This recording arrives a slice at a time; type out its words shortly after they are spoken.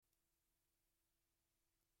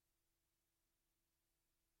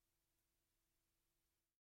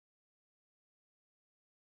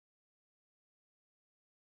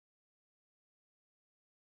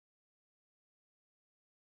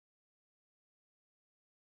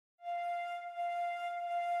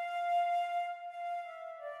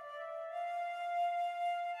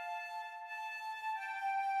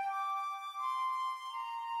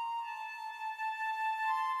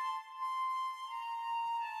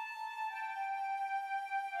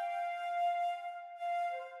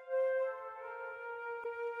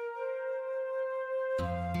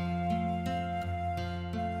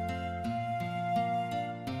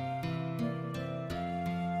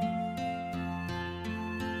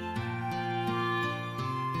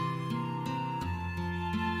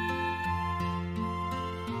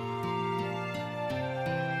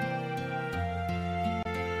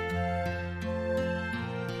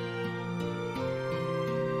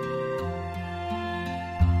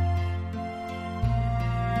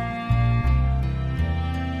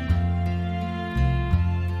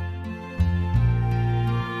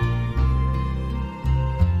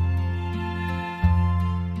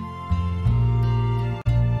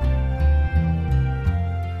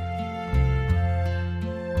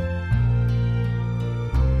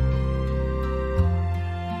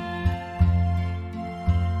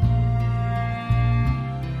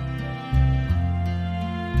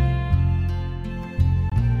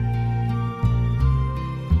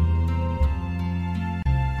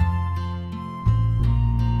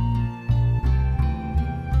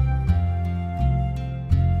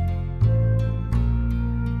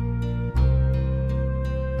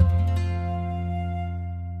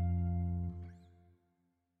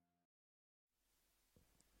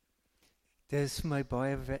Dis vir my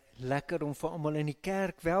baie lekker om vir almal in die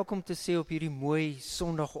kerk welkom te sê op hierdie mooi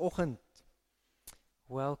Sondagoggend.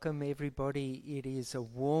 Welcome everybody. It is a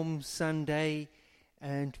warm Sunday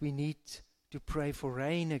and we need to pray for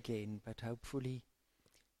rain again, but hopefully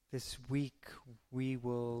this week we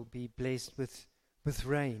will be blessed with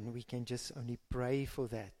rain. We can just only pray for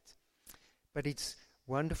that. But it's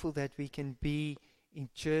wonderful that we can be in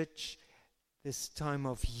church this time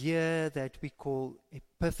of year that we call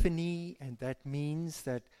Epiphany, and that means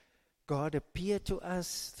that God appeared to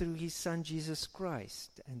us through His Son Jesus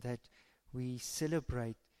Christ, and that we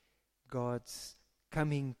celebrate God's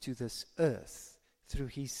coming to this earth through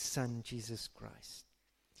His Son Jesus Christ.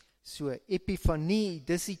 So Epiphanie,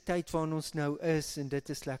 dis die tyd waarin ons nou is, en dit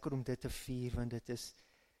is lekker om dit te vier, want dit is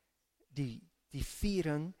die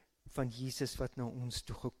viering van Jesus wat na ons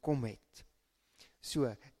toe gekom het. So,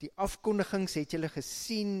 die afkondigings het julle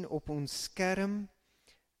gesien op ons skerm.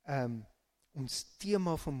 Ons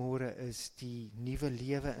tema vanmôre is die nuwe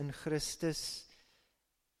lewe in Christus.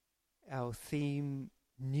 Our theme,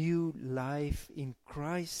 New Life in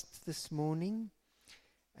Christ this morning.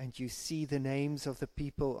 And you see the names of the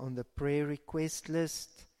people on the prayer request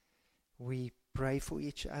list. We pray for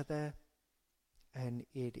each other. And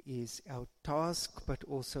it is our task, but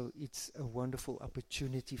also it's a wonderful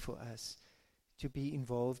opportunity for us to be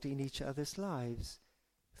involved in each other's lives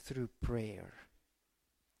through prayer.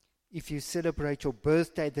 If you celebrate your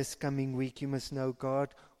birthday this coming week, you must know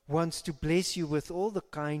God wants to bless you with all the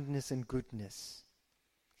kindness and goodness.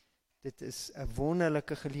 Dit is 'n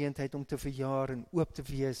wonderlike geleentheid om te verjaar en oop te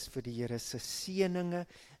wees vir die Here se seëninge,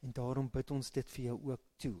 en daarom bid ons dit vir jou ook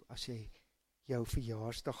toe, as jy jou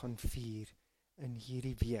verjaarsdag gaan vier in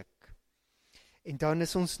hierdie week. En dan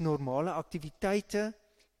is ons normale aktiwiteite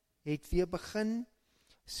het weer begin,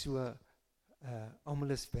 so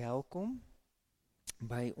almal is welkom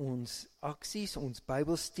by ons aksies, ons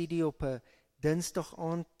Bybelstudie op 'n Dinsdag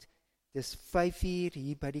aand, dis 5:00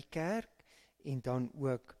 hier by die kerk, en dan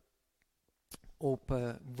ook op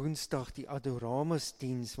Woensdag die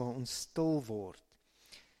Adoramusdiens waar ons stil word.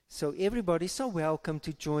 So everybody's so welcome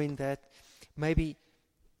to join that. Maybe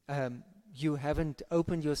you haven't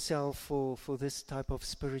opened yourself for this type of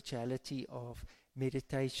spirituality of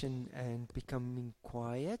meditation and becoming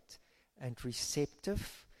quiet and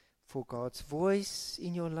receptive for God's voice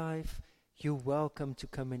in your life. You're welcome to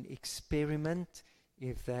come and experiment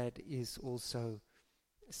if that is also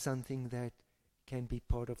something that can be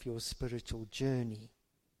part of your spiritual journey.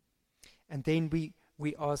 And then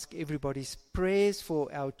we ask everybody's prayers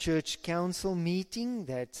for our church council meeting.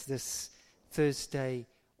 That's this Thursday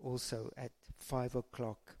also at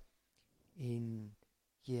 5:00 in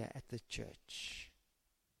here at the church.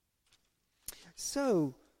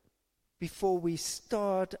 So, before we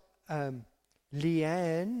start,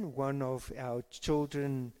 Leanne, one of our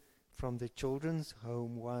children from the children's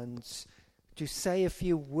home, wants to say a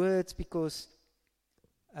few words because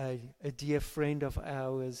a dear friend of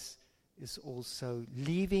ours is also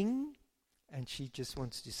leaving, and she just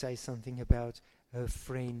wants to say something about her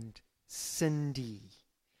friend Cindy.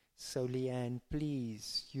 So Leanne,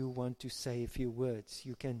 please, you want to say a few words.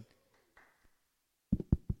 You can.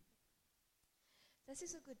 This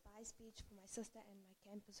is a goodbye speech for my sister and my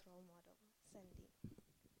campus role model, Cindy.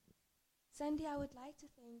 Cindy, I would like to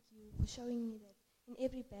thank you for showing me that in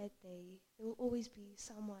every bad day, there will always be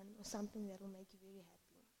someone or something that will make you very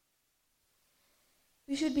happy.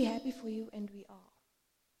 We should be happy for you, and we are.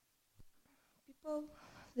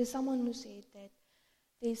 There's someone who said that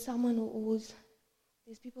there's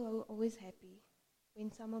people who are always happy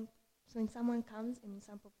when someone comes and when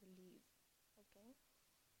some people leave. Okay?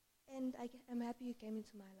 And I'm happy you came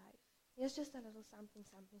into my life. Here's just a little something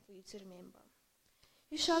for you to remember.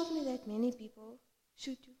 You showed me that many people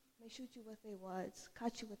may shoot you with their words,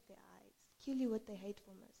 cut you with their eyes, kill you with their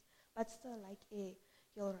hatefulness, but still, like air,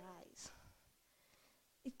 you'll rise.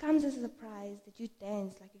 It comes as a surprise that you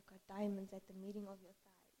dance like you've got diamonds at the meeting of your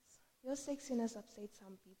thighs. Your sexiness upsets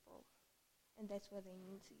some people, and that's what they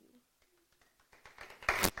mean to you.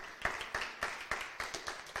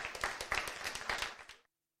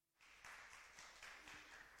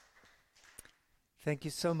 Thank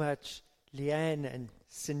you so much, Leanne, and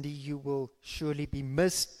Cindy. You will surely be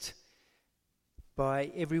missed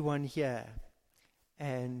by everyone here,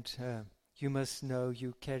 and you must know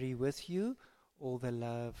you carry with you all the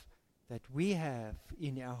love that we have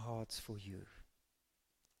in our hearts for you.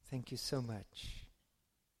 Thank you so much.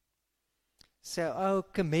 So our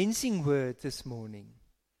commencing word this morning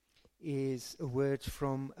is a word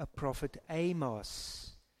from a prophet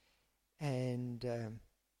Amos, and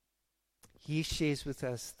he shares with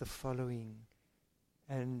us the following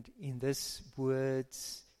And in these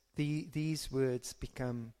words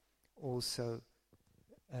become also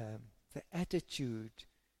the attitude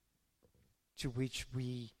to which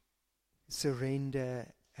we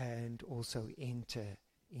surrender and also enter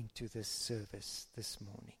into this service this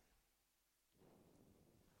morning.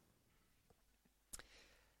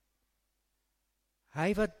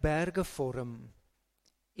 Hy wat berge vorm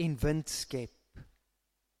en wind skep.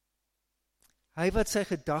 Hy wat sy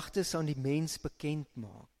gedagtes aan die mens bekend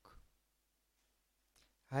maak.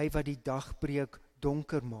 Hy wat die dagbreek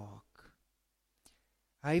donker maak.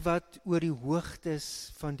 Hy wat oor die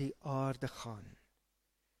hoogtes van die aarde gaan.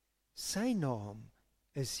 Sy naam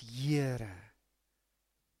is Here,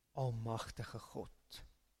 Almagtige God.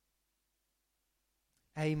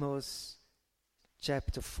 Amos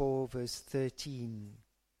chapter 4 verse 13.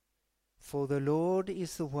 For the Lord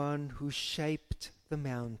is the one who shaped the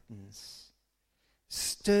mountains,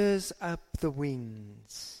 stirs up the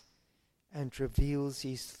winds, and reveals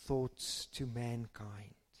his thoughts to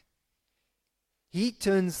mankind. He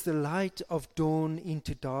turns the light of dawn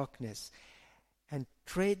into darkness and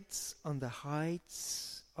treads on the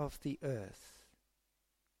heights of the earth.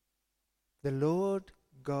 The Lord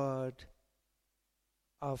God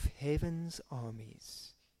of heaven's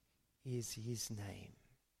armies is his name.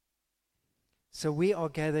 So we are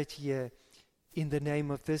gathered here in the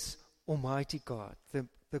name of this Almighty God, the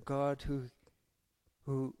God who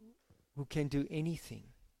can do anything,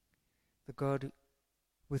 the God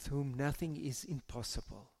with whom nothing is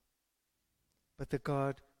impossible, but the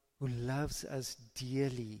God who loves us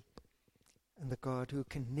dearly, and the God who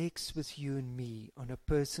connects with you and me on a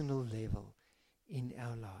personal level in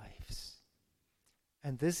our lives.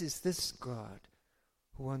 And this is this God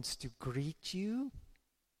who wants to greet you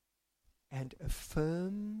and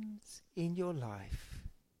affirms in your life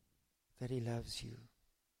that he loves you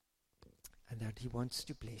and that he wants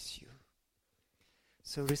to bless you.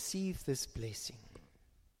 So receive this blessing.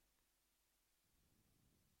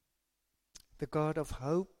 The God of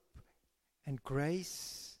hope and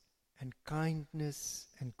grace and kindness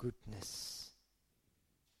and goodness.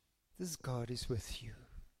 This God is with you,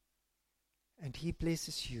 and he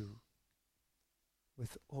blesses you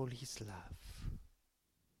with all his love.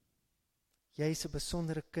 Jy is 'n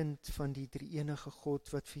besondere kind van die drie-enige God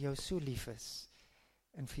wat vir jou so lief is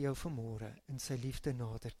en vir jou vanmôre in sy liefde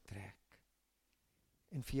nader trek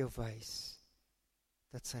en vir jou wys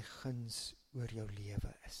dat sy guns oor jou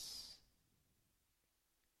lewe is.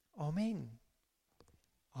 Amen.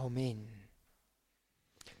 Amen.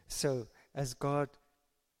 So, as God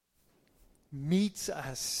meets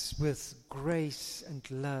us with grace and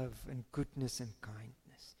love and goodness and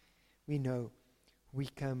kindness, we know we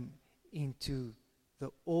come into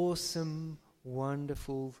the awesome,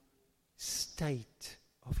 wonderful state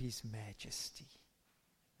of his majesty.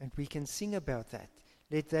 And we can sing about that.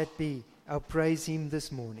 Let that be our praise hymn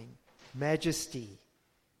this morning. Majesty,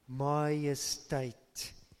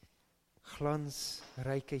 majesteit,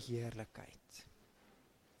 glansryke heerlikheid.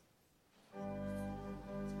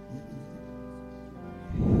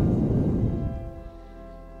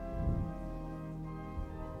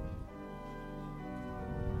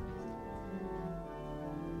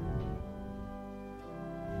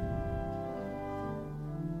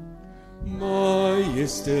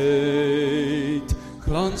 Majesteit,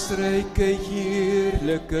 glansryke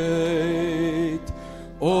heerlikheid,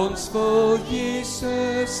 ons wil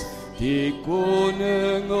Jesus, die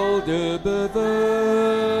koning hulde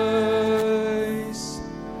bewys.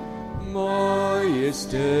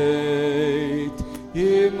 Majesteit,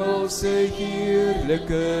 hemelse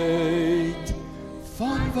heerlikheid,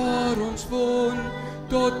 van waar ons woon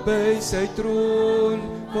tot by sy troon,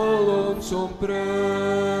 wil ons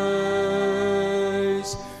prys.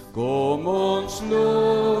 Kom ons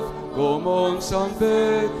loof, kom ons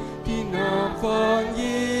aanbid die naam van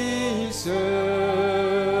Jesus.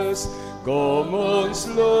 Kom ons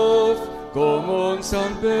loof, kom ons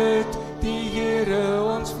aanbid die Here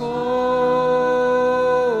ons God.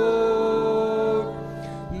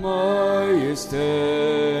 Majesteit,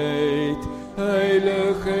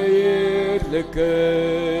 heilige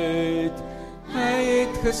heerlikheid, hy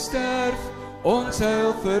het gesterf, ons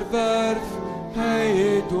heil verwerf, hy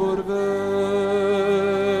het oorwin.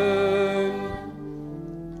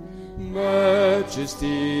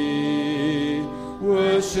 Majesty,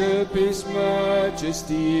 worship his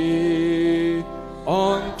majesty.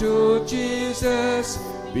 Unto Jesus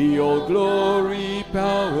be all glory,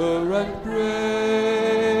 power and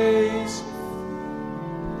praise.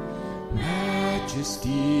 Majesty,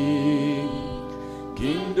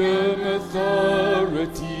 kingdom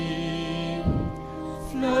authority,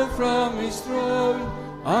 flow from his throne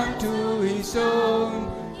unto his own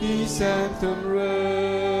his anthem raise.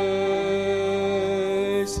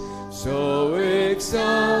 So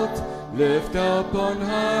exalt, lift up on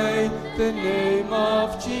high the name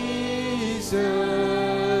of Jesus.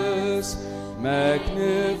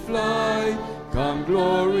 Magnify, come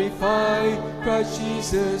glorify Christ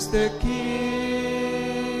Jesus the King.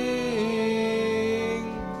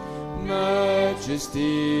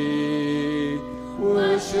 Majesty,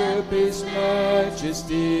 worship his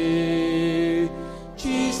majesty.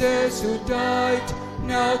 Jesus who died,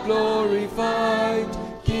 now glorified,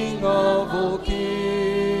 King of all kings.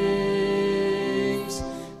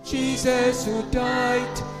 Jesus who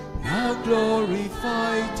died, now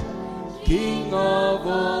glorified, King of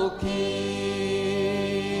all kings.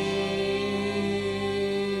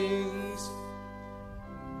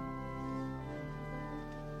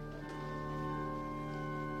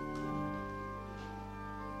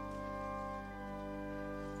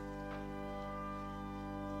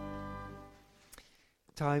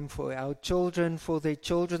 Time for our children, for the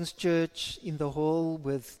children's church in the hall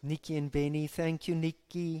with Nikki and Benny. Thank you,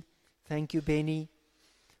 Nikki. Thank you, Benny,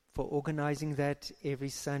 for organizing that every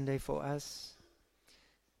Sunday for us.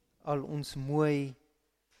 Al ons mooi,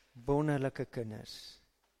 wonderlike kinders.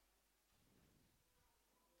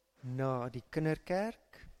 Na die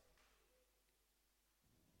kinderkerk.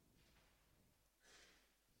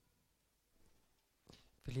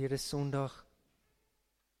 Verlede Sondag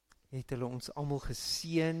het hulle ons almal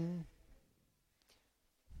geseën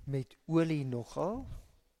met olie nogal,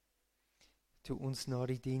 toe ons na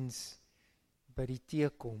die diens by die tee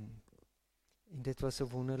kom. En dit was 'n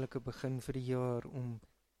wonderlike begin vir die jaar om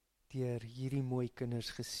deur hierdie mooi kinders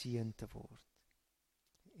geseën te word.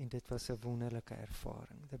 En dit was 'n wonderlike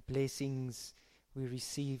ervaring. The blessings we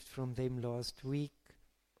received from them last week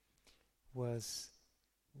was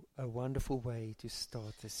a wonderful way to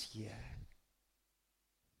start this year.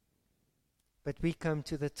 But we come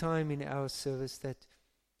to the time in our service that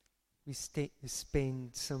we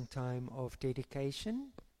spend some time of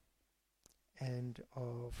dedication and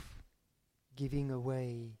of giving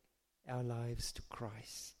away our lives to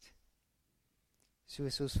Christ.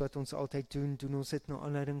 Soos wat ons altyd doen ons dit na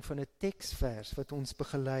aanleiding van 'n teksvers wat ons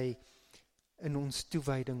begelei in ons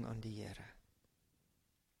toewyding aan die Here.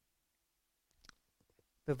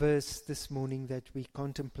 The verse this morning that we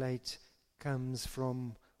contemplate comes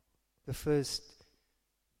from the first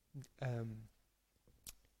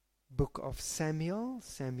book of Samuel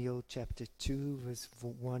chapter 2, verse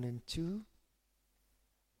 1 and 2.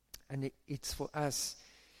 And it's for us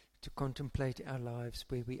to contemplate our lives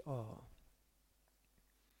where we are.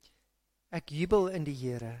 Ek jubel in die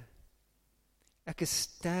Here. Ek is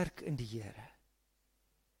sterk in die Here.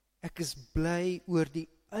 Ek is bly oor die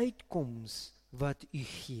uitkoms wat U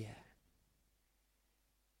gee.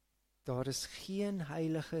 Daar is geen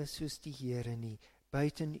heilige soos die Here nie.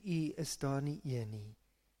 Buiten U is daar nie een nie.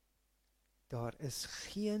 Daar is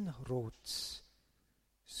geen rots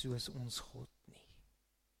soos ons God nie.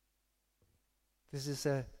 This is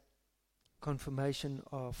a confirmation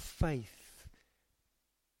of faith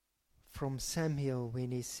from Samuel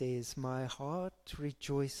when he says, "My heart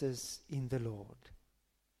rejoices in the Lord.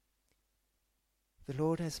 The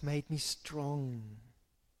Lord has made me strong.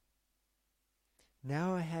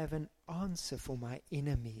 Now I have an answer for my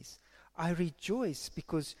enemies. I rejoice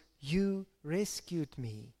because You rescued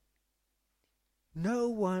me. No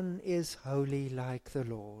one is holy like the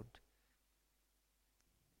Lord.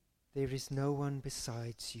 There is no one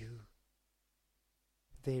besides You.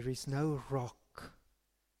 There is no rock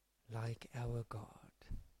like our God."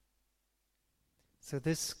 So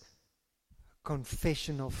this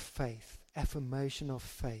confession of faith, affirmation of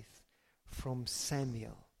faith from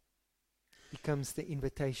Samuel becomes the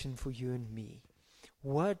invitation for you and me.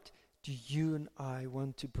 What do you and I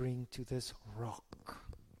want to bring to this rock,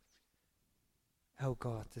 our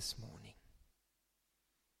God, this morning?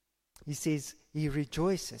 He says he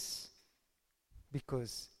rejoices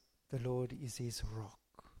because the Lord is his rock.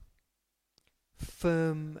 A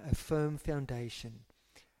firm foundation,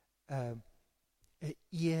 an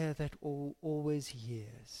ear that always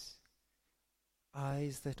hears,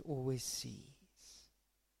 eyes that always sees.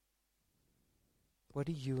 What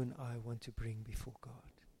do you and I want to bring before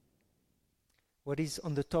God? What is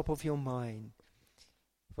on the top of your mind?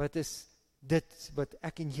 Wat is dit wat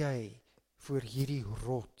ek en jy voor hierdie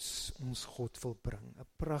rots ons God wil bring? 'n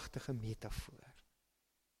Pragtige metafoor.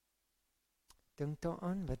 Dink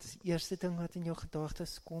daaraan, wat is die eerste ding wat in jou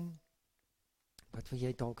gedagtes kom? Wat wil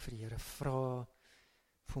jy dalk vir die Here vra,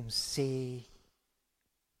 vir hom sê?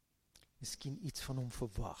 Miskien iets van hom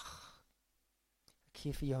verwag. Ek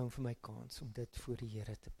gee vir jou en vir my kans om dit voor die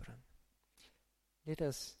Here te bring. Let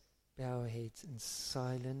us bow our heads in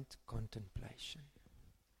silent contemplation.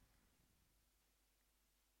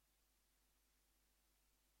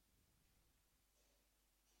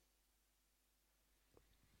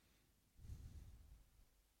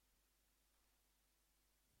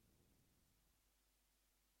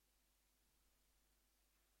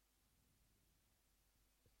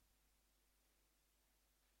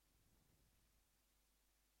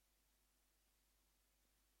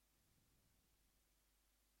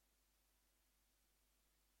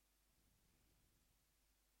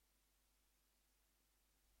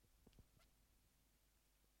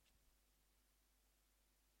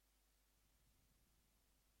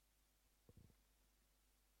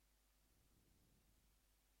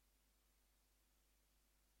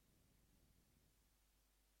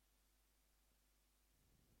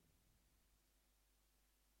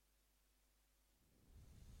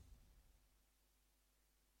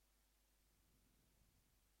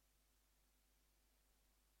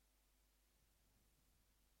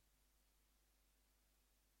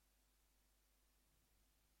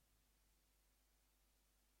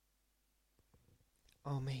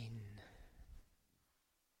 Amen.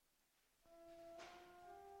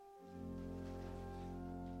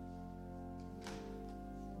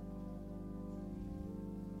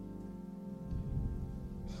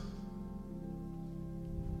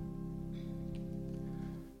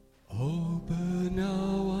 Open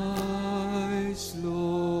our eyes,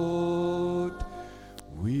 Lord.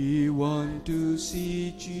 We want to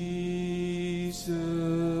see Jesus,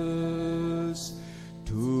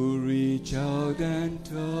 to reach out and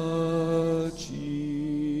touch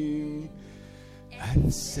Him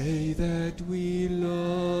and say that we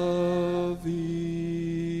love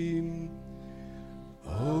Him.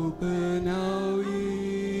 Open our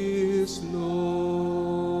ears,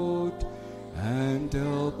 Lord, and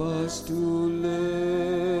help us to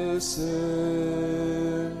listen.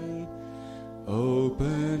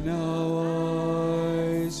 Open our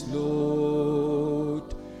eyes,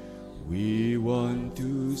 Lord. We want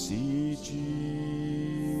to see Jesus.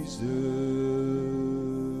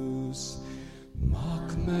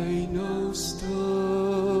 Maak my nou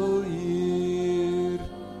stil, Heer.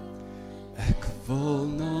 Ek wil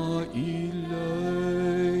na U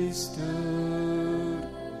luister.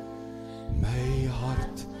 My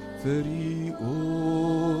hart vir U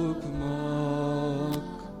oopmaak,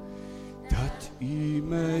 dat U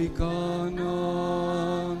my kan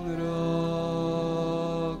aanraak.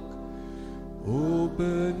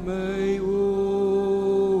 Open my oë,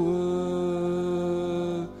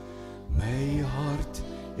 my hart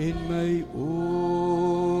en my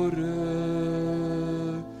ore,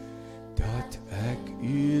 dat ek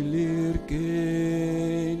U leer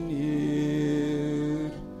ken,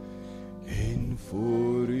 Heer, en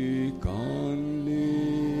voor U kan lewe.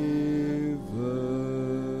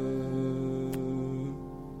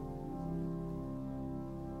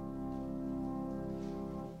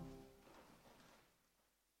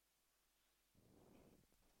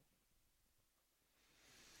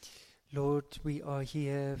 Lord, we are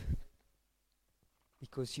here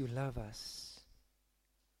because You love us.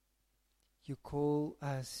 You call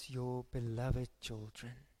us Your beloved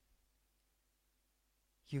children.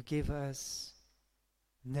 You give us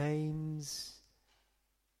names,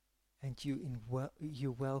 and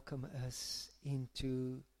You welcome us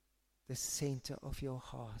into the center of Your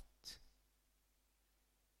heart.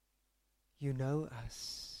 You know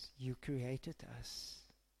us. You created us.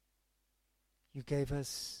 You gave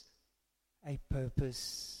us a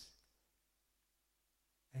purpose,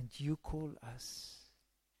 and You call us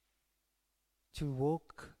to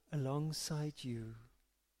walk alongside You,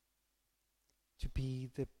 to be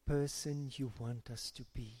the person You want us to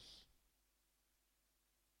be.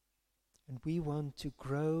 And we want to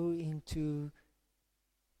grow into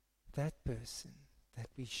that person that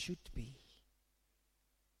we should be,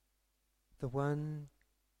 the one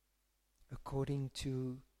according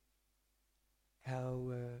to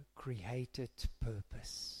our created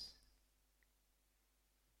purpose.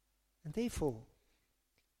 And therefore,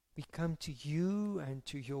 we come to You and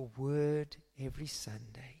to Your word every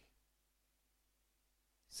Sunday,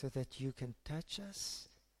 so that You can touch us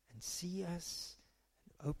and see us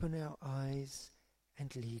and open our eyes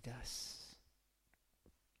and lead us.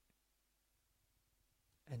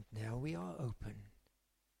 And now we are open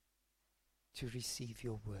to receive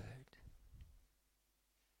Your word.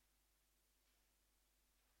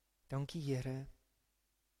 Dankie, Here,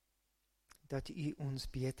 dat U ons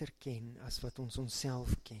beter ken as wat ons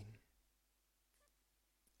onsself ken.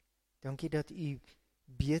 Dankie dat U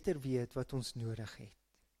beter weet wat ons nodig het.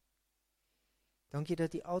 Dankie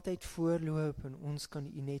dat U altyd voorloop en ons kan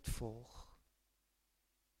U net volg.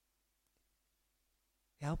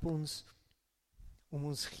 Help ons om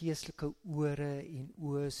ons geestelike ore en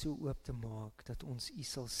oë so oop te maak, dat ons U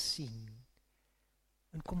sal sien.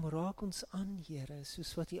 En kom raak ons aan, Here,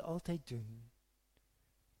 soos wat U altyd doen.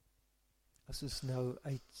 As ons nou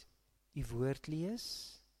uit U woord lees,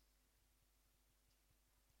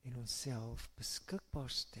 en onsself beskikbaar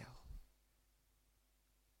stel,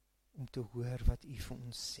 om te hoor wat U vir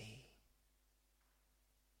ons sê.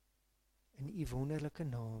 In U wonderlike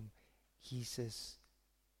naam, Jesus,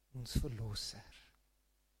 ons verlosser.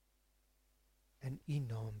 In U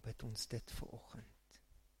naam bid ons dit vanoggend.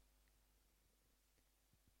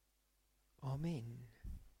 Amen.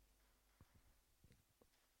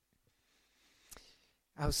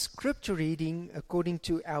 Our scripture reading, according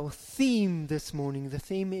to our theme this morning, the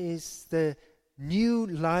theme is the new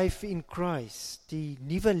life in Christ, die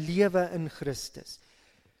nuwe lewe in Christus.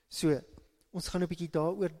 So, ons gaan 'n bietjie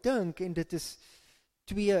daaroor dink, en dit is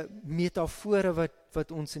twee metafore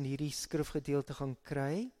wat ons in hierdie skrifgedeelte gaan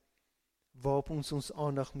kry, waarop ons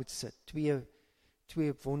aandag moet sit.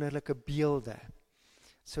 Twee wonderlike beelde.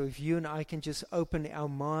 So if you and I can just open our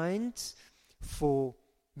minds for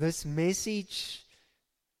this message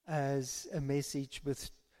as a message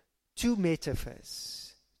with two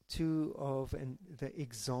metaphors, two of the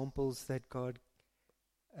examples that God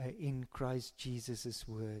in Christ Jesus'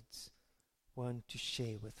 words want to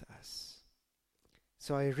share with us.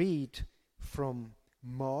 So I read from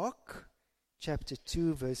Mark chapter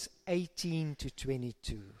 2 verse 18 to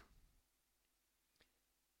 22.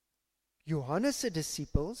 Johannes se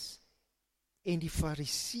disippels en die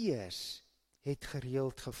fariseërs het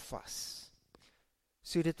gereeld gevas.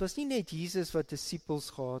 So dit was nie net Jesus wat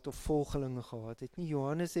disippels gehad of volgelinge gehad het nie.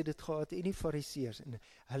 Johannes het dit gehad en die fariseërs, en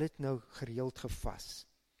hulle het nou gereeld gevas.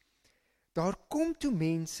 Daar kom toe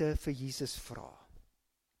mense vir Jesus vra: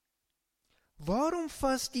 waarom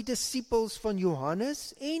vas die disippels van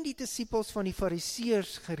Johannes en die disippels van die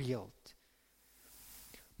fariseërs gereeld,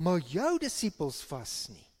 maar jou disippels vas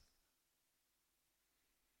nie?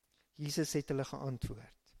 Jesus het hulle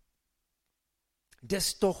geantwoord: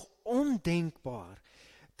 dis tog ondenkbaar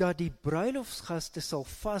dat die bruilofsgaste sal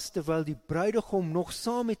vas terwyl die bruidegom nog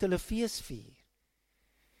saam met hulle fees vier.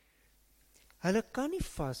 Hulle kan nie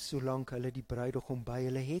vas solank hulle die bruidegom by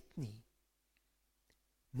hulle het nie.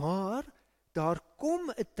 Maar daar kom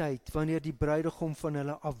 'n tyd wanneer die bruidegom van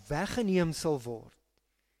hulle af weggeneem sal word.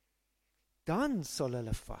 Dan sal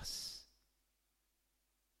hulle vas.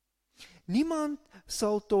 Niemand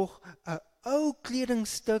sal tog 'n ou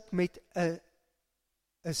kledingstuk met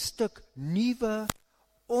 'n stuk nuwe,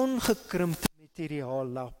 ongekrimpte materiaal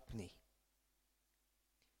lap nie.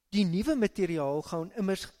 Die nuwe materiaal gaan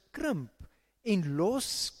immers krimp en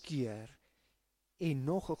loskeur en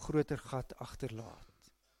nog 'n groter gat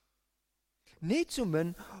agterlaat. Net so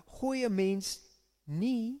min gooi 'n mens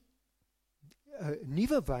nie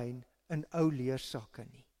nuwe wyn in ou leersakke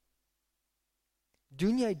nie.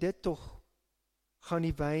 Doen jy dit tog, gaan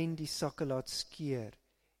die wyn die sakke laat skeur,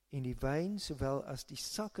 en die wyn sowel as die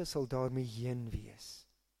sakke sal daarmee heen wees.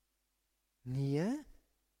 Nee,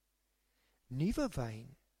 nuwe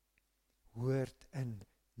wyn hoort in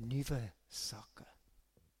nuwe sakke.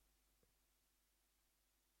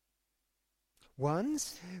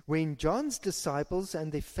 Once, when John's disciples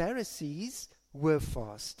and the Pharisees were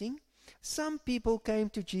fasting, some people came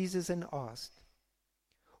to Jesus and asked,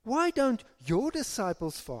 why don't your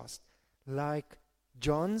disciples fast like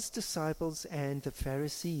John's disciples and the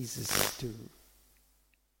Pharisees do?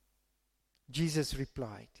 Jesus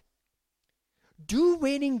replied, do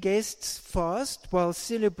wedding guests fast while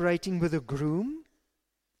celebrating with a groom?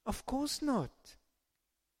 Of course not.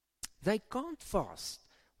 They can't fast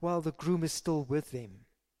while the groom is still with them.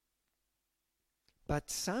 But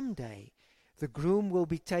someday the groom will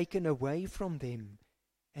be taken away from them,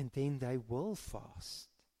 and then they will fast.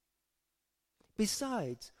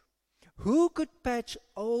 Besides, who could patch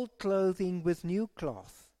old clothing with new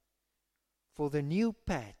cloth? For the new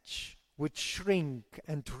patch would shrink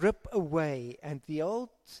and rip away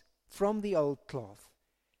from the old cloth,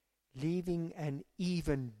 leaving an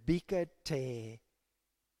even bigger tear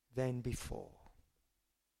than before.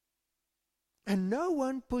 And no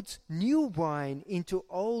one puts new wine into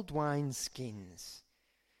old wineskins,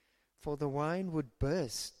 for the wine would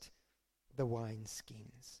burst the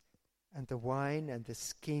wineskins, and the wine and the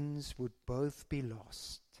skins would both be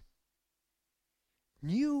lost.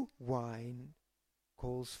 New wine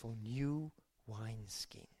calls for new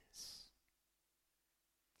wineskins.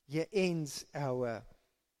 Here ends our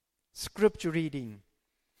scripture reading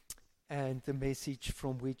and the message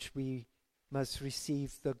from which we must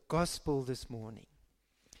receive the gospel this morning.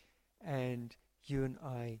 And you and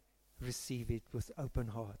I receive it with open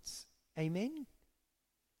hearts. Amen?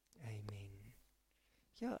 Amen.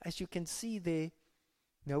 Yeah, as you can see there,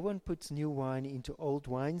 no one puts new wine into old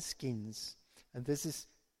wineskins. And this is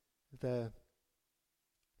the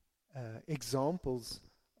examples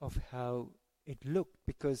of how it looked.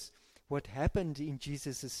 Because what happened in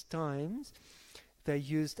Jesus' times, they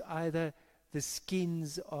used either the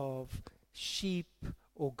skins of sheep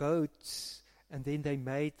or goats, and then they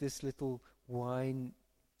made this little wine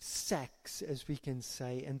sacks, as we can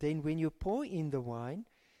say. And then when you pour in the wine,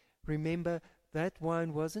 remember that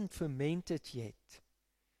wine wasn't fermented yet.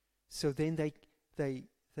 So then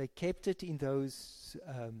they kept it in those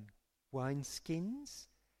wine skins,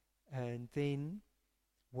 and then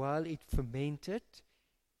while it fermented,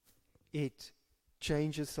 it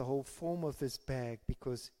changes the whole form of this bag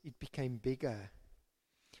because it became bigger,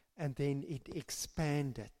 and then it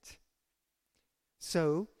expanded.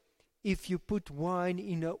 So if you put wine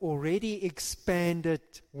in an already expanded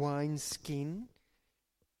wine skin,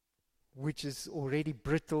 which is already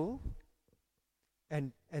brittle,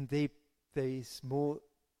 and there is more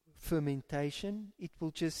fermentation, it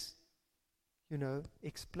will just,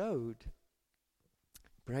 explode,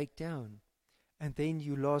 break down. And then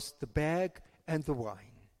you lost the bag and the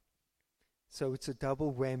wine. So it's a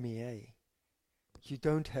double whammy, eh? You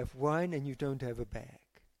don't have wine and you don't have a bag.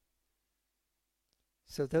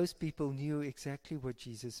 So those people knew exactly what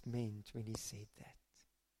Jesus meant when he said that.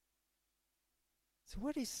 So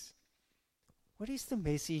what is the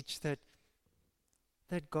message that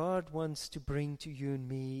God wants to bring to you and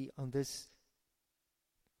me on this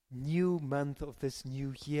new month of this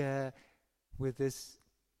new year with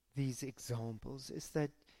these examples? Is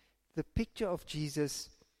that the picture of Jesus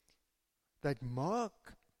that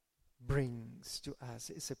Mark brings to us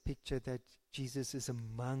is a picture that Jesus is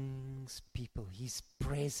amongst people. His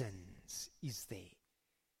presence is there.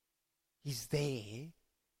 He's there,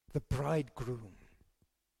 the bridegroom.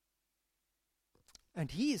 And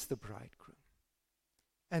he is the bridegroom.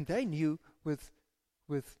 And they knew with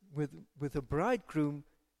a bridegroom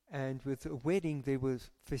and with a wedding there were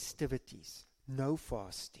festivities, no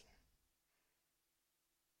fasting.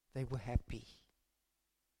 They were happy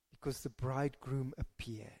because the bridegroom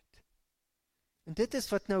appeared. En dit is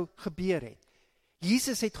wat nou gebeur het.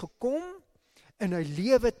 Jesus het gekom en hy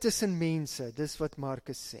lewe tussen mense, dis wat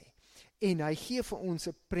Markus sê. En hy gee vir ons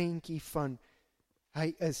 'n prentjie van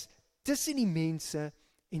hy is tussen die mense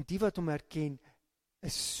en die wat hom herken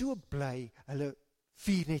is so bly, hulle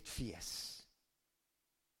vier net fees.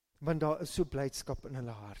 Want daar is so blydskap in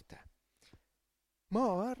hulle harte.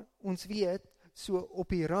 Maar ons weet, so op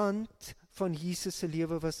die rand van Jesus se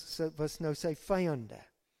lewe was nou sy vyande.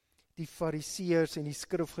 Die fariseërs en die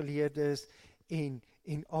skrifgeleerdes en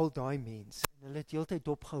al daai mense. En hulle het heeltyd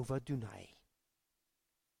dopgehou, wat doen hy?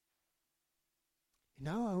 En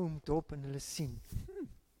nou hou hom dop en hulle sien.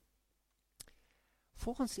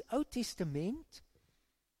 Volgens die Ou Testament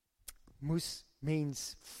moes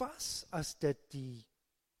mens vas as dit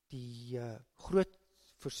die groot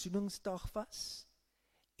versoeningsdag was,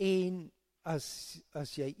 en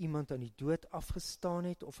as jy iemand aan die dood afgestaan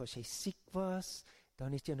het, of as jy siek was,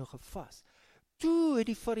 dan het jy nog gevas. Toe het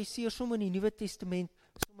die fariseërs sommer in die Nuwe Testament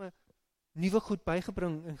sommer nuwe goed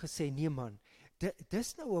bygebring en gesê, nee man,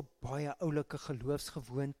 dis nou 'n baie oulike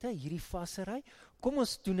geloofsgewoonte, hierdie vasery, kom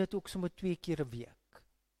ons doen dit ook sommer 2 keer 'n week.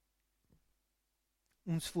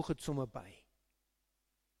 Ons voeg dit sommer by.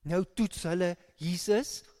 Nou toets hulle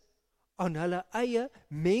Jesus aan hulle eie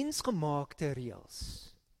mensgemaakte reëls.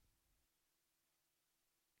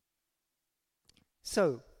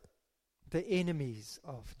 So, the enemies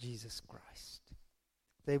of Jesus Christ,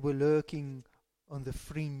 they were lurking on the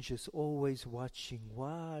fringes, always watching,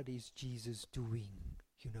 what is Jesus doing,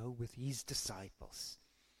 with his disciples.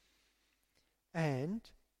 And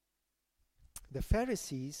the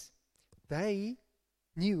Pharisees, they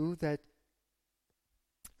knew that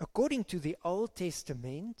according to the Old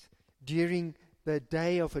Testament, during the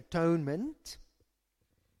Day of Atonement,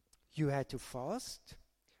 you had to fast.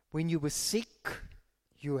 When you were sick,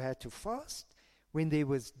 you had to fast. When there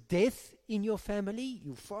was death in your family,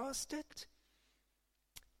 you fasted.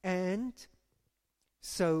 And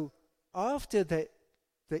so after the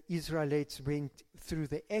Israelites went through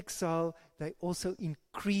the exile, they also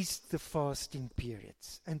increased the fasting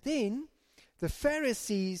periods. And then the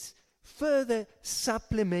Pharisees further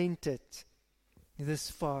supplemented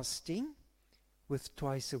this fasting with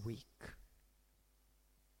twice a week.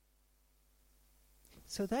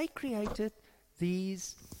 So they created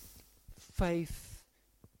these faith,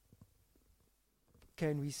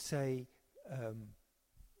 can we say,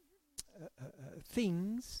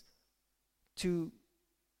 things to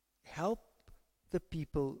help the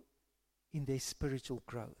people in their spiritual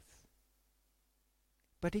growth.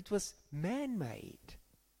 But it was man-made.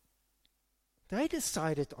 They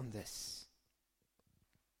decided on this.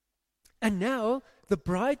 And now the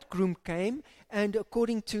bridegroom came, and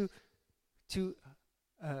according to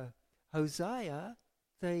Hosea,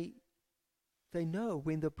 they know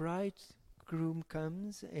when the bridegroom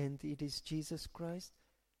comes, and it is Jesus Christ,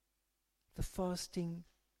 the fasting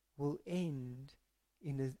will end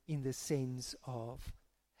in the sense of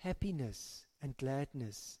happiness and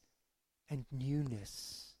gladness and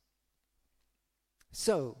newness.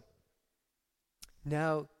 So,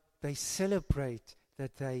 now they celebrate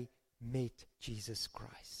that they met Jesus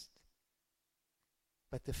Christ.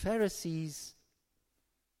 But the Pharisees,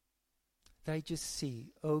 they just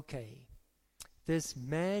see, okay, this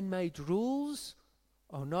man-made rules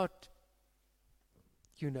are not,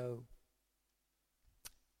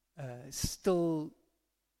 still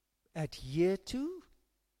adhered to,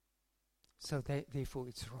 so therefore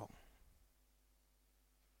it's wrong.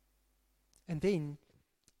 And then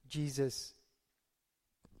Jesus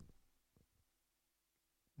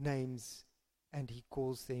names and he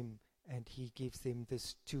calls them and he gives them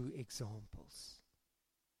these two examples.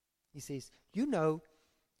 He says,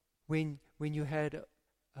 when you had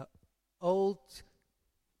an old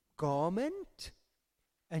garment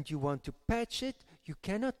and you want to patch it, you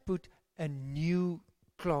cannot put a new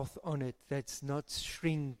cloth on it that's not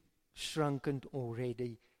shrunken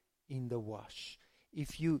already in the wash.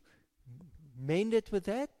 If you mend it with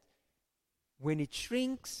that, when it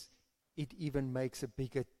shrinks, it even makes a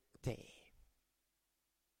bigger tear.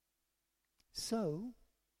 So,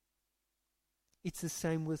 it's the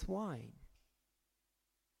same with wine.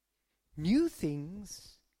 New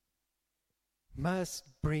things must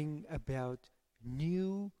bring about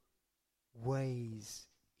new ways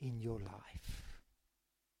in your life.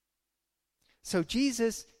 So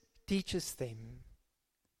Jesus teaches them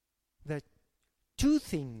that two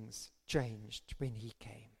things changed when he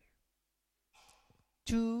came.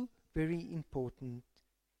 Two very important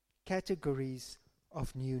categories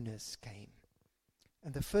of newness came.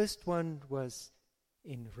 And the first one was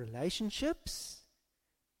in relationships,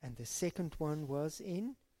 and the second one was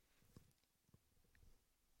in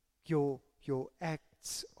your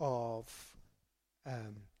acts of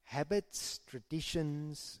habits,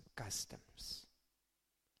 traditions, customs.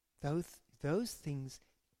 Those things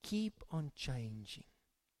keep on changing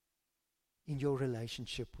in your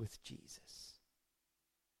relationship with Jesus.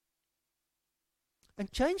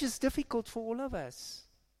 And change is difficult for all of us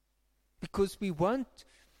because we want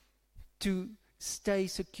to stay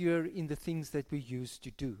secure in the things that we used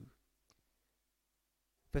to do.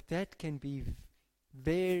 But that can be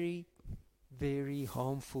very, very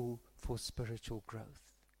harmful for spiritual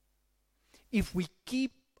growth. If we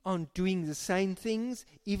keep on doing the same things,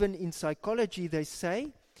 even in psychology they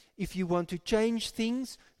say, if you want to change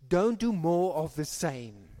things, don't do more of the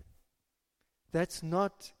same. That's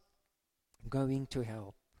not going to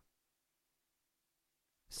help.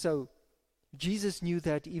 So, Jesus knew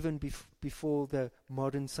that even before the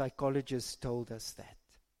modern psychologists told us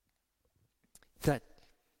that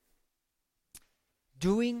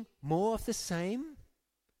doing more of the same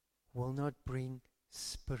will not bring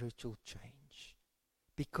spiritual change.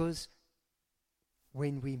 Because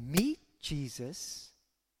when we meet Jesus,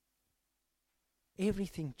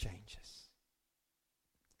 everything changes.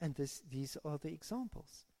 And these are the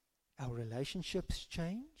examples. Our relationships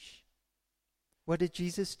change. What did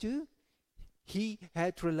Jesus do? He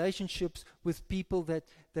had relationships with people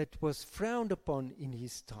that was frowned upon in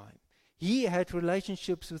his time. He had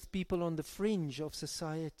relationships with people on the fringe of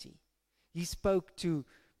society. He spoke to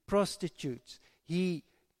prostitutes. He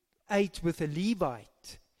ate with a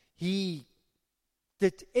Levite. He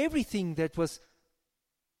did everything that was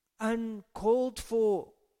uncalled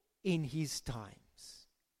for in his times.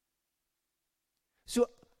 So,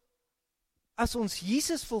 as ons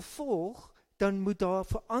Jesus wil volg, dan moet daar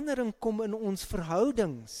verandering kom in ons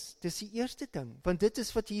verhoudings. Dis die eerste ding, want dit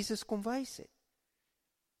is wat Jesus kom wys het.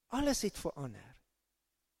 Alles het verander.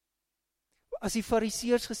 As die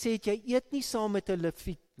fariseërs gesê het, jy eet nie saam met 'n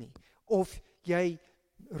leviet nie, of jy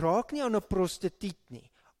raak nie aan 'n prostituut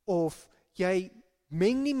nie, of jy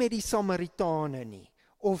meng nie met die Samaritane nie,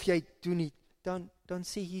 of jy doen nie, dan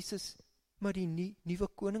sê Jesus, maar die nuwe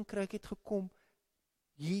koninkryk het gekom.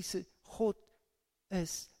 Jesus, God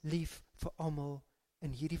is lief vir almal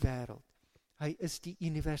in hierdie wêreld. Hy is die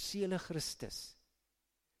universele Christus.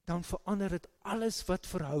 Dan verander dit alles wat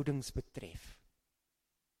verhoudings betref.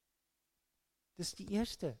 Dis die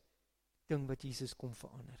eerste ding wat Jesus kom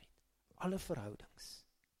verander het. Alle verhoudings.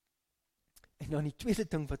 En dan die tweede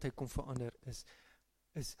ding wat hy kom verander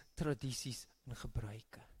is tradisies en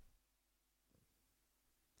gebruike.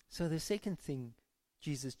 So the second thing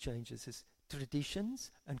Jesus changes is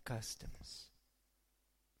traditions and customs.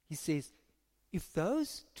 He says, if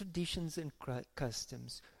those traditions and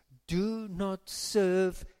customs do not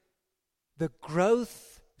serve the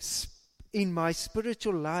growth in my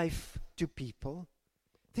spiritual life to people,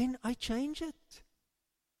 then I change it.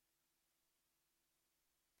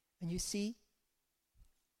 And you see,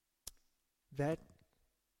 that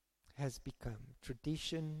has become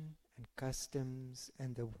tradition and customs,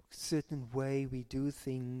 and the certain way we do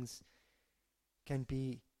things can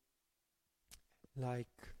be like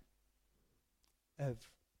a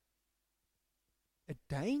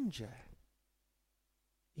danger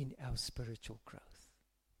in our spiritual growth.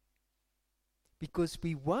 Because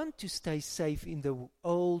we want to stay safe in the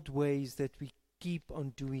old ways that we keep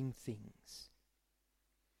on doing things.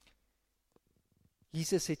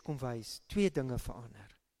 Jesus het kom wys, twee dinge verander.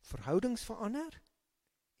 Verhoudings verander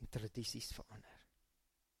en tradisies verander.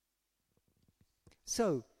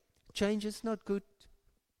 So, change is not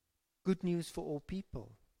good news for all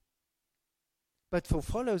people. But for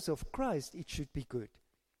followers of Christ, it should be good.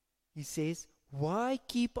 He says, why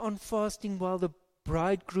keep on fasting while the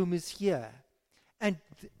bridegroom is here?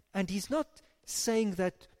 And he's not saying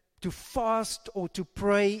that to fast or to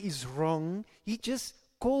pray is wrong. He just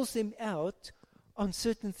calls them out on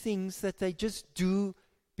certain things that they just do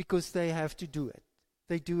because they have to do it.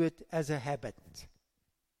 They do it as a habit.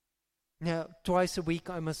 Now, twice a week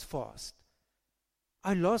I must fast.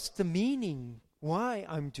 I lost the meaning why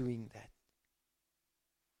I'm doing that.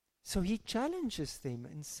 So he challenges them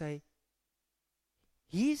and say,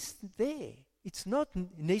 he's there. It's not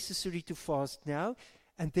necessary to fast now.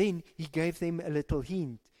 And then he gave them a little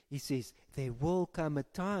hint. He says, there will come a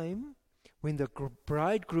time when the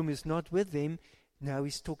bridegroom is not with them. Now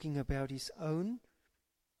he's talking about his own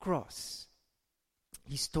cross.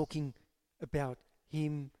 He's talking about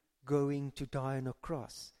him going to die on a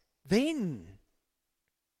cross. Then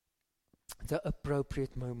the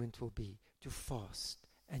appropriate moment will be to fast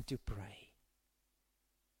and to pray.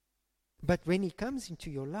 But when he comes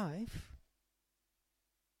into your life,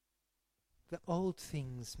 the old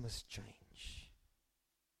things must change.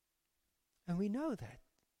 And we know that.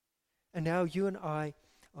 And now you and I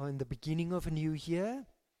are in the beginning of a new year,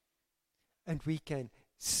 and we can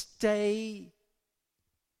stay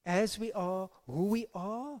as we are, who we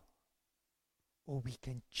are, or we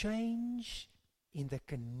can change in the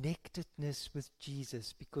connectedness with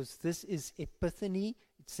Jesus, because this is Epiphany.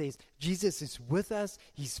 It says Jesus is with us,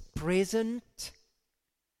 He's present,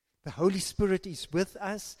 the Holy Spirit is with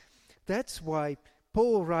us. That's why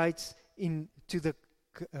Paul writes to the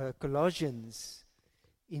Colossians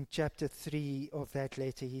in chapter 3 of that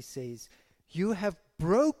letter, he says, you have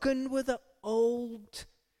broken with the old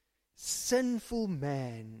sinful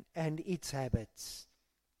man and its habits,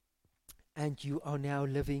 and you are now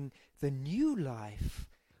living the new life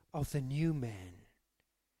of the new man,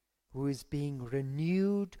 who is being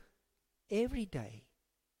renewed every day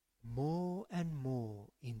more and more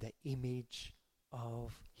in the image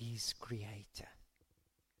of his Creator,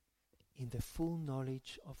 in the full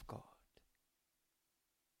knowledge of God.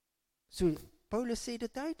 So Paulus sê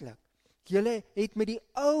dit duidelik. Julle het met die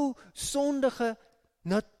ou sondige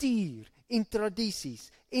natuur en tradisies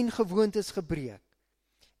en gewoontes gebreek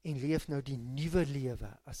en leef nou die nuwe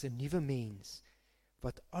lewe as 'n nuwe mens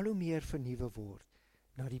wat al hoe meer vernuwe word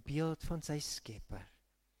na die beeld van sy Skepper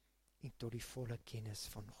en tot die volle kennis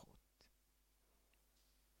van God.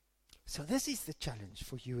 So this is the challenge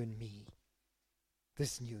for you and me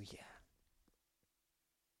this new year.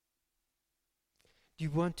 Do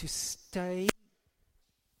you want to stay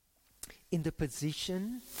in the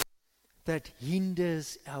position that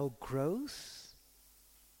hinders our growth?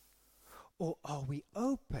 Or are we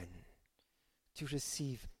open to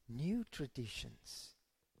receive new traditions,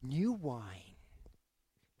 new wine,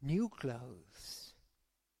 new clothes?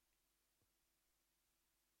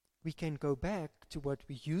 We can go back to what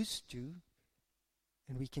we used to,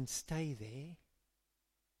 and we can stay there.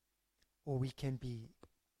 Or we can be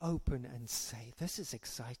open and say, this is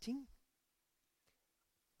exciting.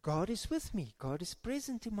 God is with me. God is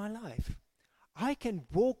present in my life. I can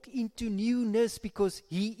walk into newness because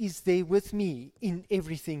He is there with me in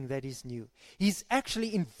everything that is new. He's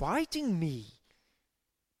actually inviting me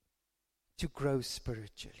to grow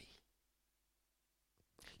spiritually.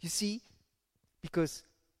 You see, because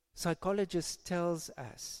psychologists tells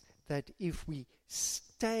us that if we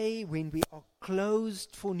stay, when we are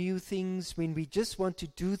closed for new things, when we just want to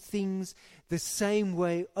do things the same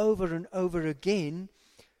way over and over again,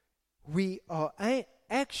 we are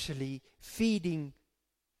actually feeding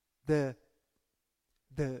the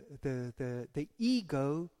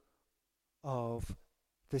ego of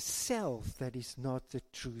the self that is not the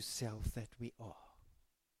true self that we are.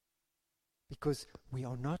 Because we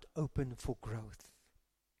are not open for growth.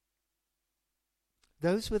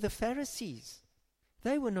 Those were the Pharisees.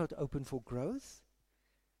 They were not open for growth.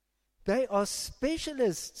 They are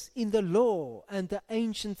specialists in the law and the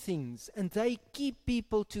ancient things, and they keep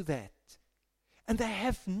people to that. And they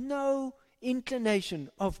have no inclination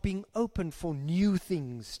of being open for new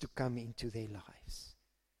things to come into their lives.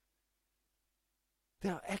 They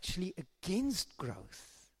are actually against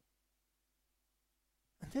growth.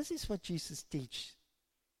 And this is what Jesus teaches.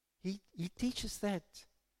 He teaches that.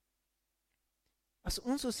 As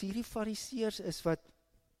ons hierdie fariseërs is wat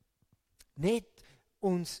net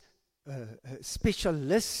ons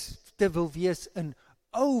spesialiste wil wees in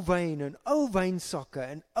ou wyn en ou wynsakke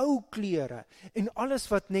en ou klere en alles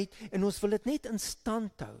wat net, en ons wil dit net in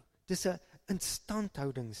stand hou. Dis 'n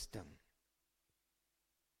instandhoudingsding.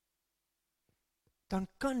 Dan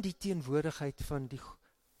kan die teenwoordigheid van die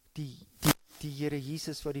Here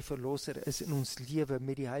Jesus wat die verlosser is in ons lewe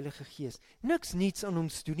met die Heilige Gees niks niets aan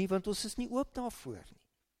ons doen nie, want ons is nie oop daarvoor nie.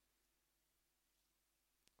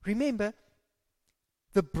 Remember,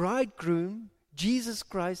 the bridegroom, Jesus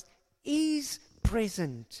Christ, is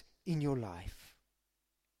present in your life.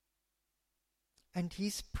 And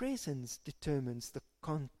his presence determines the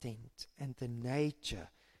content and the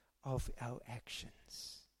nature of our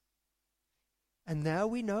actions. And now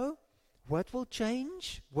we know what will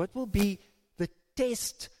change, what will be the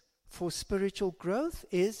test for spiritual growth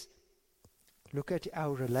is look at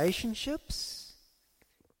our relationships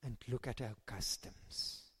and look at our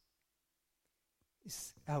customs.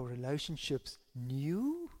 Is our relationships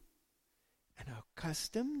new? And our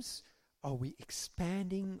customs, are we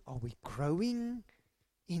expanding? Are we growing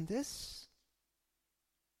in this?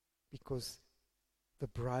 Because the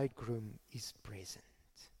bridegroom is present.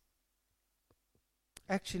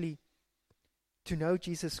 Actually, to know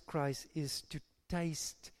Jesus Christ is to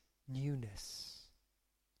taste newness,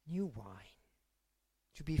 new wine,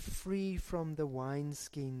 to be free from the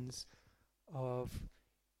wineskins of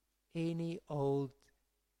any old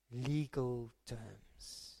legal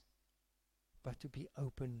terms, but to be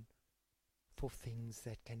open for things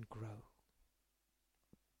that can grow.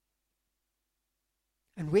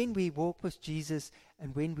 And when we walk with Jesus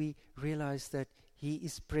and when we realize that he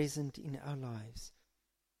is present in our lives,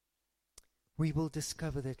 we will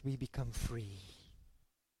discover that we become free.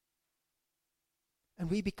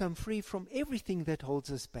 And we become free from everything that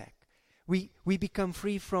holds us back. We become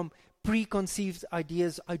free from preconceived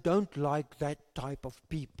ideas. I don't like that type of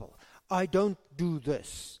people. I don't do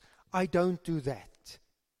this. I don't do that.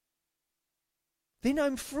 Then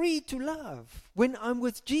I'm free to love. When I'm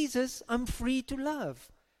with Jesus, I'm free to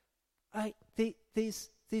love.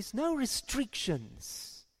 There's no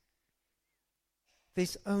restrictions.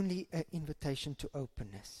 There's only an invitation to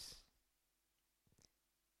openness.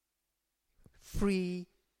 Free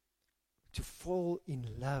to fall in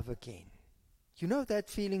love again. You know that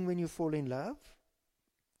feeling when you fall in love?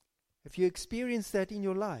 Have you experienced that in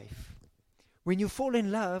your life? When you fall in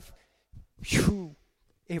love, phew,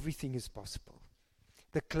 everything is possible.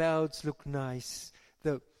 The clouds look nice.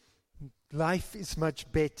 The life is much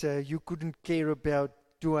better. You couldn't care about,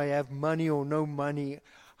 do I have money or no money?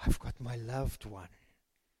 I've got my loved one.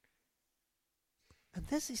 And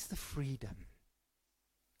this is the freedom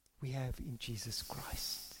we have in Jesus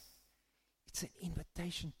Christ. It's an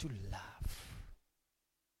invitation to love.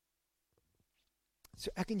 So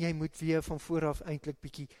ek en jy moet weer van vooraf eintlik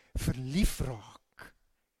bietjie verlief raak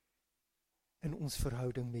in ons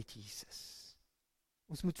verhouding met Jesus.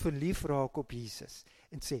 Ons moet verlief raak op Jesus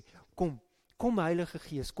en sê, kom Heilige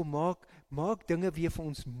Gees, kom maak dinge weer vir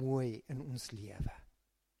ons mooi in ons lewe.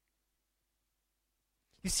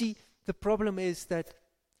 You see, the problem is that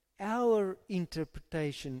our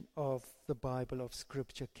interpretation of the Bible, of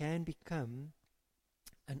Scripture, can become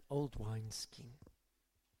an old wineskin.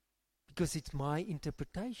 Because it's my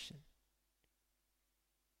interpretation.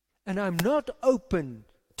 And I'm not open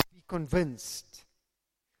to be convinced.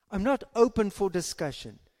 I'm not open for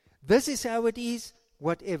discussion. This is how it is,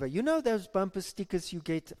 whatever. You know those bumper stickers you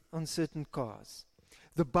get on certain cars?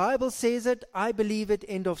 The Bible says it, I believe it,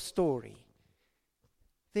 end of story.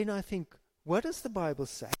 Then I think, what does the Bible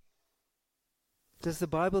say? Does the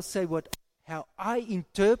Bible say how I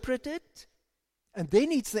interpret it? And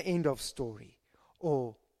then it's the end of story.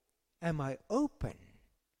 Or am I open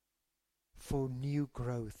for new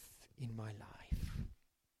growth in my life.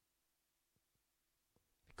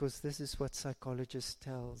 Because this is what psychologists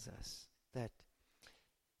tells us, that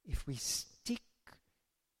if we stick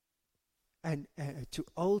and to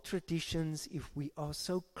old traditions, if we are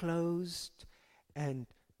so closed and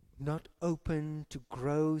not open to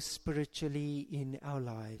grow spiritually in our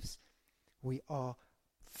lives, we are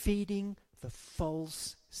feeding the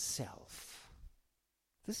false self.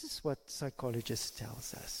 This is what psychologists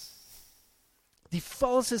tells us. Die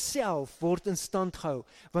valse self word in stand gehou,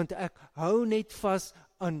 want ek hou net vas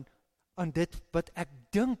aan dit wat ek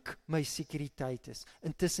dink my sekuriteit is.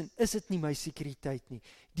 Intussen is dit nie my sekuriteit nie.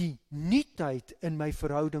 Die nuutheid in my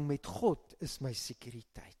verhouding met God is my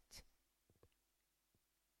sekuriteit.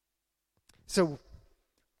 So,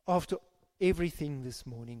 after everything this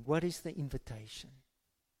morning, what is the invitation?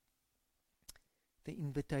 The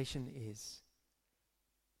invitation is,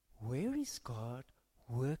 where is God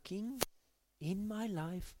working in my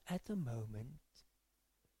life at the moment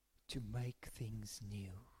to make things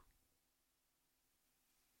new?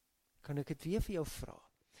 Kan ek dit weer vir jou vra?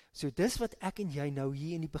 So dis wat ek en jy nou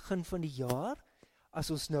hier in die begin van die jaar, as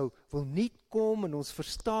ons nou wil nuut kom en ons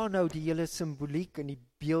verstaan nou die hele simboliek en die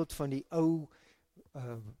beeld van die ou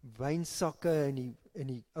wynsakke en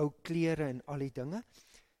die ou klere en al die dinge.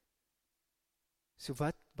 So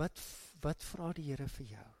wat vra die Here vir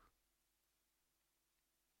jou?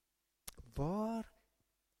 Waar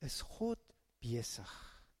is God besig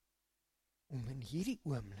om in hierdie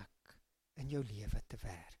oomblik in jou lewe te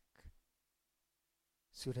werk,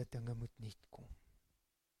 sodat dinge moet nuut kom?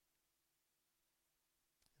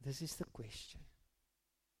 This is the question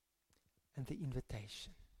and the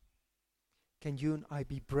invitation. Can you and I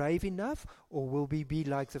be brave enough, or will we be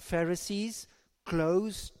like the Pharisees,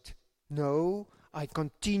 closed? No, I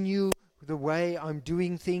continue the way I'm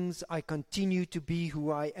doing things. I continue to be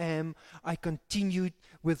who I am. I continue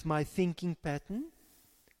with my thinking pattern.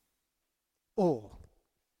 Or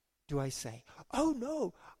do I say, oh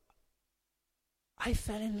no, I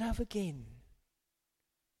fell in love again.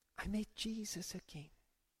 I met Jesus again.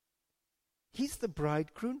 He's the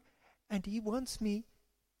bridegroom, and he wants me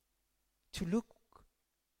to look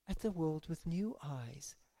at the world with new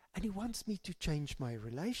eyes. And he wants me to change my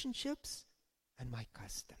relationships and my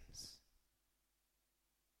customs.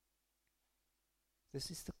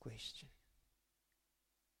 This is the question.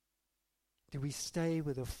 Do we stay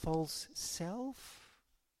with a false self?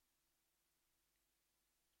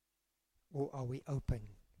 Or are we open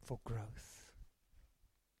for growth?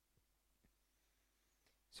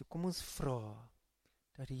 So kom ons vra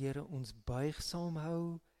dat die Here ons buigsaam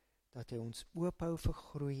hou, dat hy ons oophou vir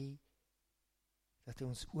groei, dat hy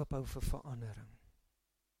ons oophou vir verandering.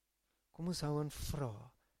 Kom ons hou en vra,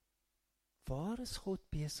 waar is God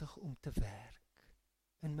besig om te werk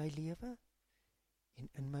in my lewe en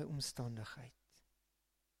in my omstandigheid?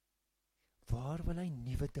 Waar wil hy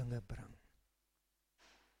nuwe dinge bring?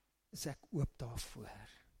 Is ek oop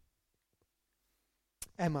daarvoor?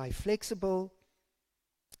 Am I flexible?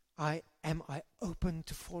 Am I open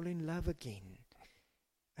to fall in love again?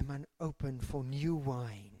 Am I open for new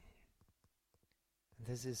wine? And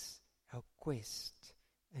this is our quest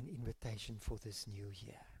and invitation for this new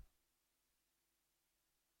year.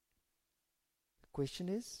 The question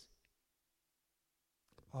is,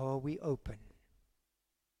 are we open?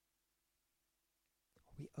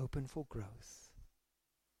 Are we open for growth?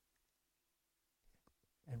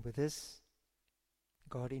 And with this,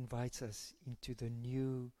 God invites us into the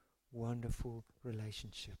new, wonderful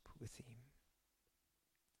relationship with Him.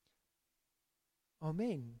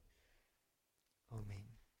 Amen. Amen.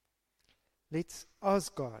 Let's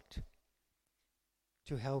ask God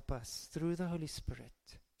to help us through the Holy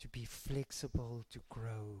Spirit to be flexible, to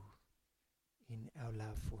grow in our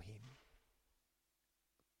love for Him.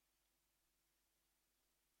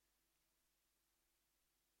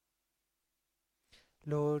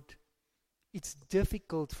 Lord, it's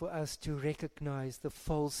difficult for us to recognize the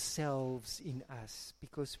false selves in us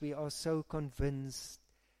because we are so convinced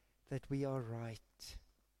that we are right.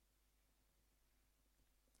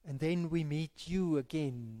 And then we meet you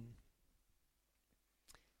again,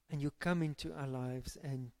 and you come into our lives,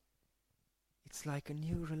 and it's like a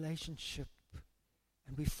new relationship,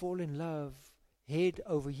 and we fall in love head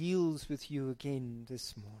over heels with you again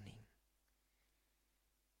this morning.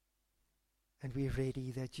 And we're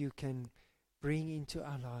ready that you can bring into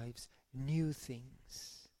our lives new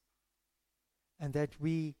things, and that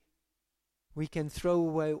we can throw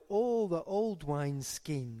away all the old wine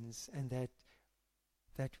skins, and that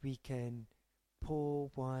we can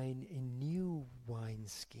pour wine in new wine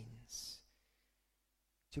skins,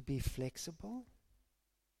 to be flexible,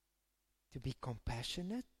 to be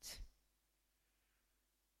compassionate,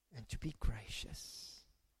 and to be gracious.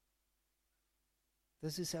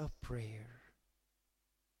 This is our prayer.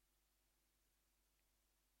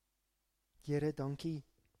 Here, dankie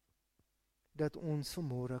dat ons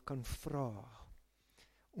vanmôre kan vra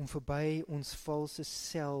om verby ons valse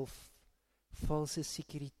self, valse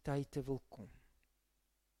sekuriteite wil kom.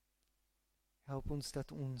 Help ons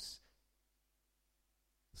dat ons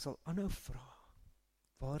sal aanhou vra,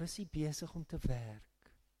 waar is U besig om te werk?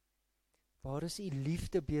 Waar is U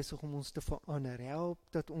liefde besig om ons te verander? Help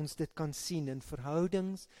dat ons dit kan sien in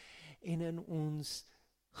verhoudings en in ons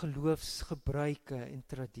geloofsgebruike en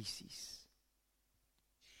tradisies.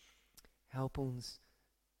 Help ons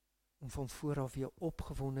om van vooraf weer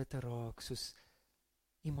opgewonde te raak, soos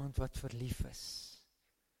iemand wat verlief is,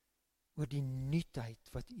 oor die nuutheid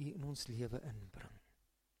wat U in ons lewe inbring.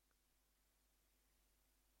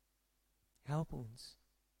 Help ons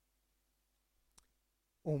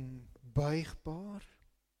om buigbaar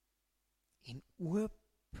en oop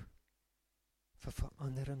vir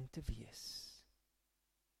verandering te wees.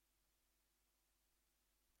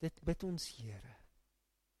 Dit bid ons, Here,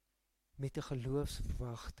 met 'n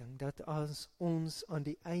geloofsverwagting, dat as ons aan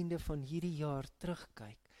die einde van hierdie jaar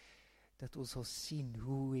terugkyk, dat ons sal sien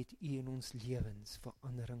hoe het U in ons lewens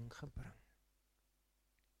verandering gebring.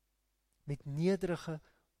 Met nederige,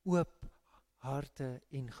 oop harte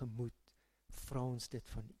en gemoed vra ons dit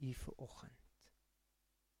van U vanoggend.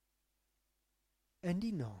 In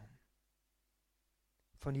die naam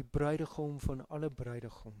van die bruidegom van alle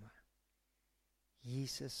bruidegomme,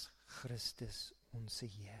 Jesus Christus, ons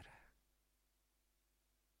Here.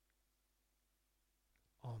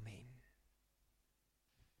 Amen.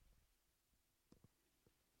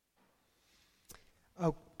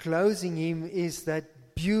 Our closing hymn is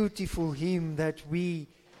that beautiful hymn that we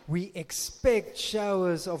expect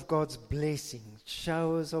showers of God's blessing,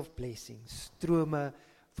 showers of blessings, strome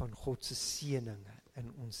van God se seëninge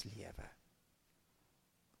in ons lewe.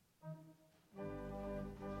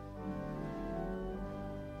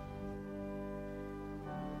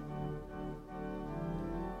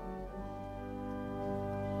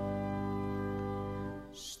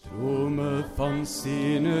 Strome van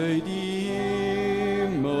seën uit die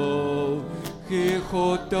hemel, gee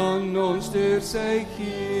God aan ons deur sy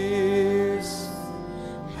Gees.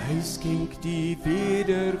 Hy skenk die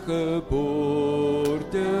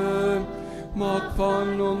wedergeboorte, maak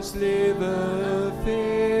van ons lewe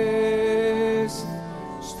fees.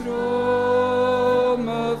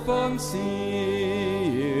 Strome van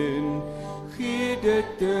seën, gee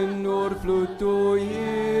dit in oorvloed, o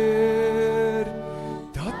Heer,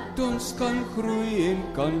 dat ons kan groei en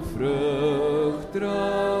kan vrug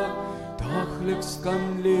dra, daagliks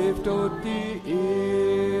kan leef tot die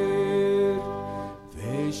eer.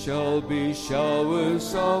 There shall be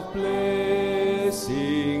showers of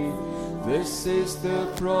blessing, this is the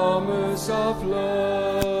promise of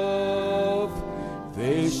love.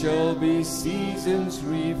 There shall be seasons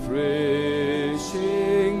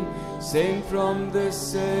refreshing, sent from the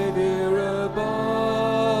Savior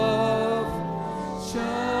above.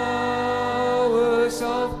 Showers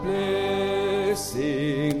of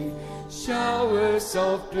blessing, showers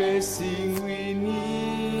of blessing we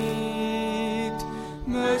need.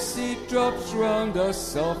 Mercy drops round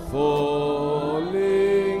us are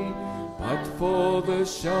falling, but for the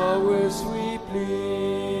showers we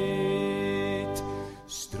plead.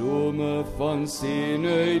 Strome van seën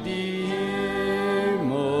uit die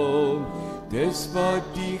hemel, dis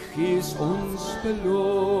wat die Gees ons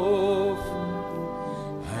beloof.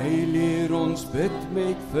 Hy leer ons bid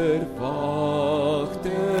met verwagting,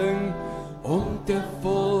 om te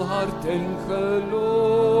volhard in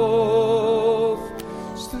geloof.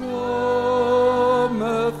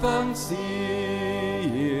 Strome van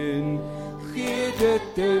seën, gee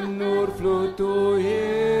dit in oorvloed, o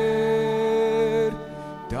Heer,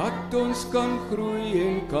 dat ons kan groei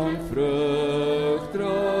en kan vrug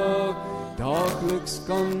dra, daagliks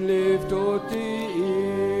kan leef tot die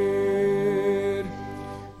eer.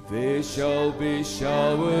 There shall be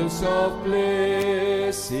showers of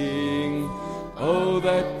blessing, oh,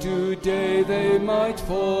 that today they might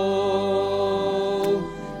fall.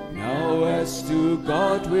 Now as to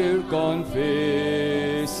God we're confessing,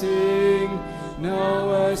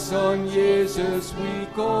 now as on Jesus we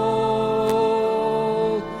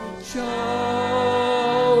call.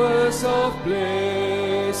 Showers of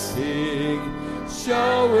blessing,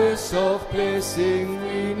 showers of blessing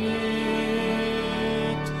we need.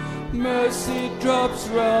 Mercy drops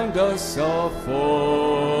round us are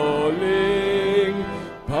falling,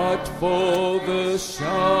 but for the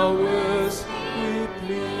showers we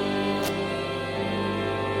plead.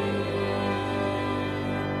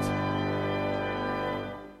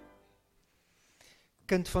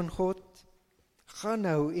 kind van God, gaan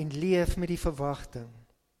nou en leef met die verwagting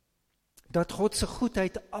dat God se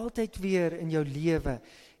goedheid altyd weer in jou lewe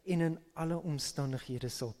en in alle omstandighede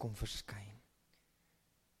sal kom verskyn.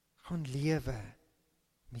 Gaan lewe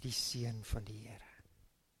met die seën van die Here.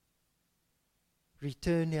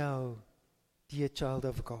 Return now, dear child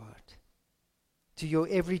of God, to your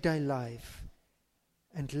everyday life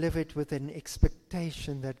and live it with an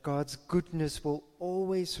expectation that God's goodness will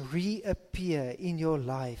always reappear in your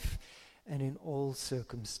life and in all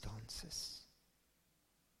circumstances.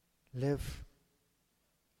 Live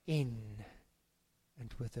in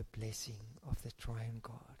and with the blessing of the triune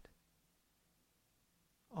God.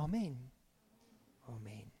 Amen.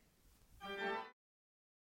 Amen.